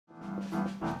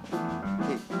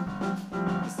Hey,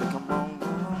 it's the come on.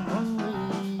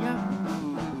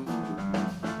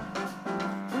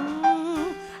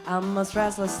 I'm as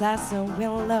restless as a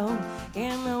willow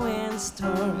in a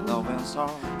windstorm. No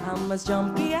windstorm. I'm as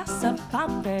jumpy as a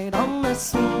puppet on a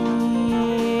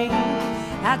swing.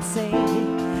 I'd say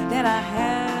that I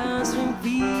have spring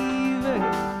fever,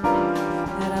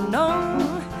 and I know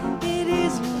it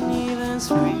isn't even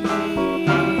spring.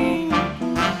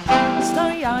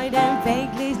 Starry-eyed and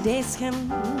vaguely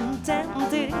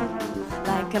discontented,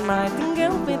 like a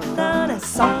nightingale without a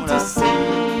song to sing.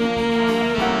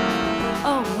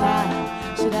 Oh, why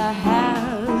should I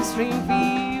have spring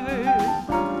fever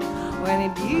when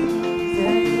it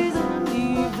isn't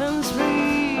even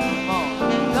spring?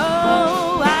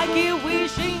 Oh, I keep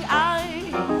wishing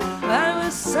I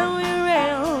was somewhere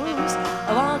else,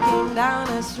 walking down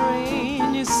a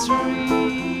strange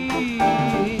street.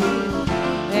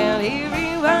 And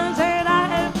everyone said I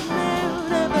have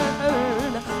never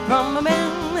heard from a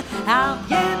man I've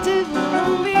yet to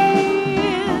meet.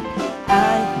 I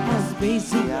as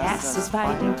busy as a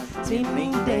spider,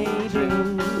 swimming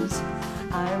daydreams.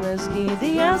 I was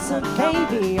giddy as a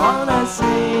baby on a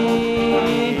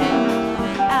swing.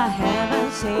 I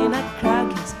haven't seen a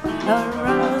crocus, a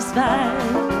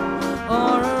rosebud,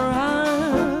 or a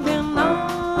robin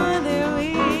on their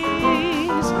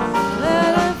wings.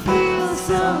 But I feel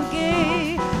so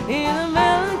gay in a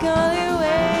melancholy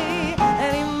way,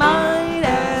 and it might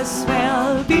as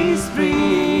well be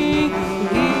spring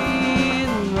in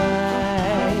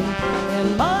mine. It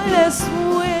might as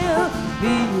well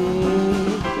be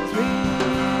spring.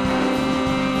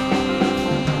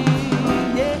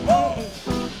 Yeah.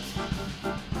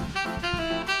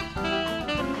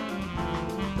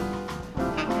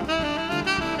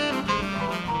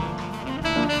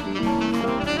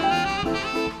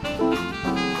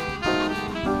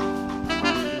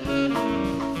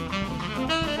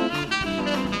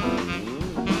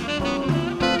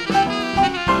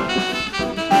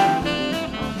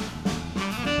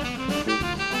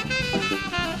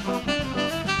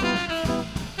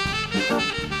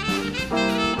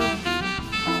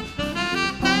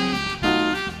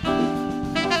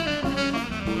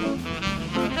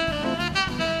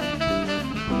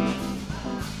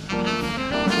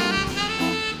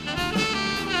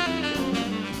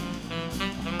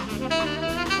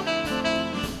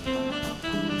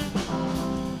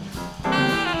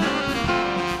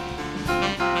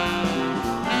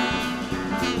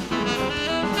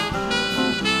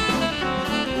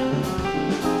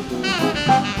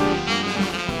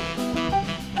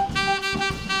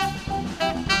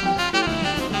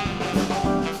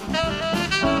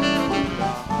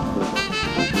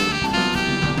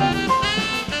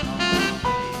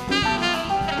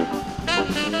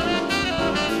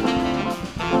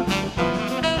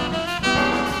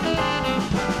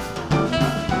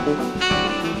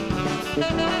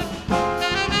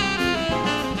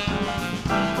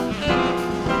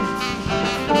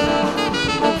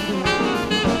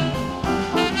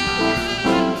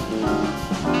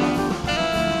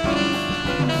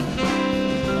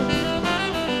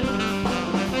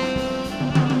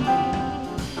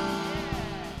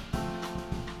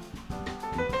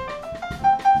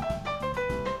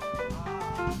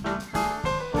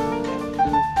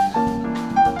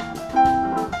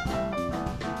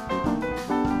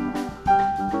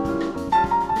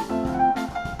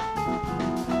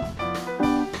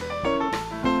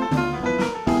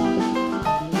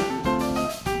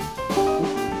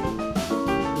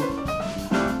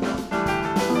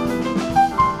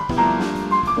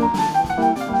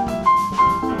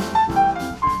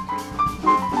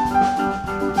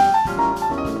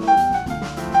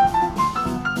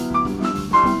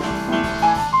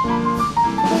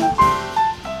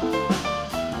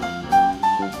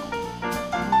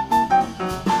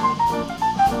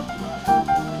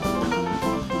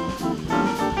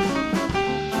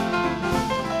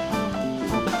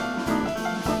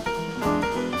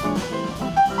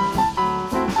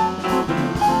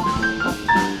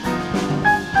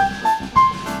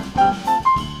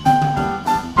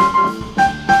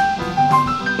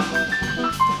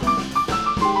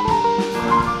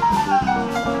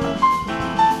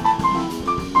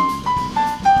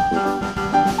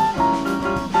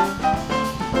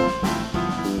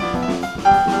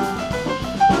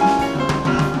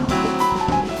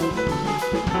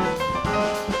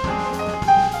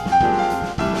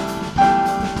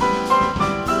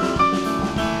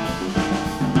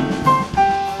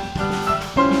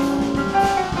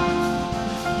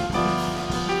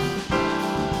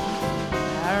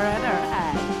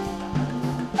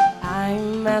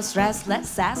 as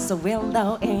restless as a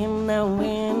willow in a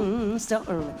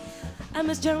windstorm.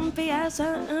 I'm as jumpy as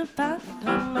a puppet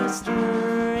on a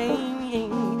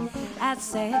string. I'd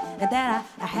say that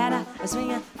I had a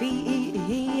swing of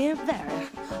fever,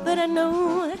 but I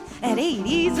know that it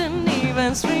isn't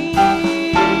even spring.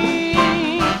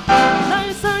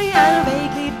 I'm so young,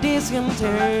 vaguely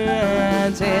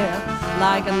discontented,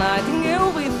 like a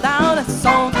nightingale without a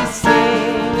song to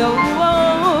sing. Oh,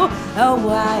 oh, oh,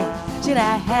 why should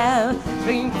I have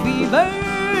spring fever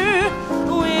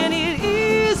when it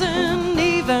isn't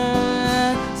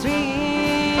even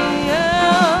spring?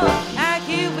 Oh, I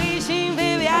keep wishing,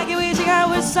 baby, I keep wishing I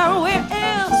was somewhere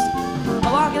else.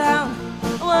 Walking down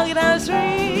the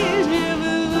street,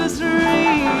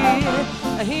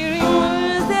 hearing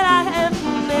words that I have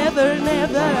never.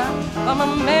 But my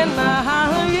man,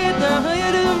 how you do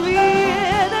me?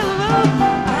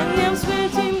 I am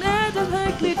switching at the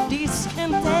ugly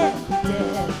discontented.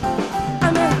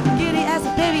 I'm as giddy as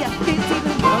a baby, I can't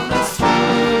even on the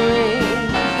street.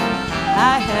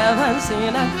 I haven't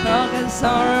seen a crocus or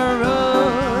a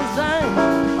rose,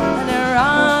 and they're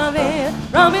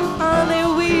robbing on their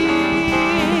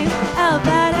wings. Oh,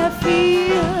 but I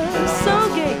feel so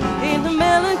gay in a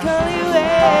melancholy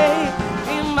way.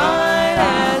 It might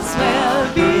as well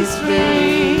be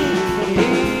spring.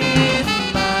 It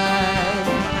might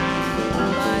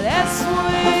as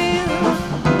well.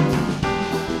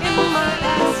 It might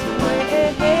as well.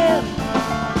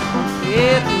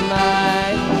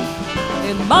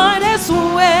 It might as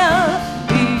well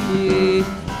be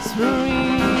spring.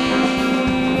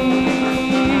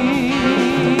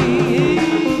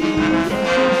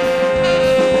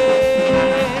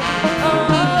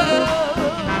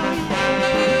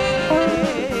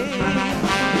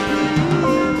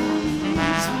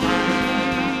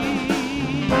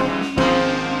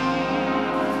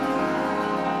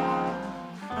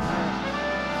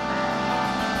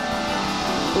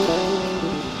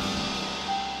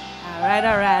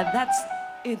 Alright, that's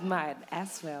it might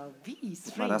as well be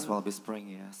spring. Might as well be spring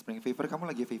ya. Spring fever, kamu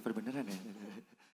lagi fever beneran ya?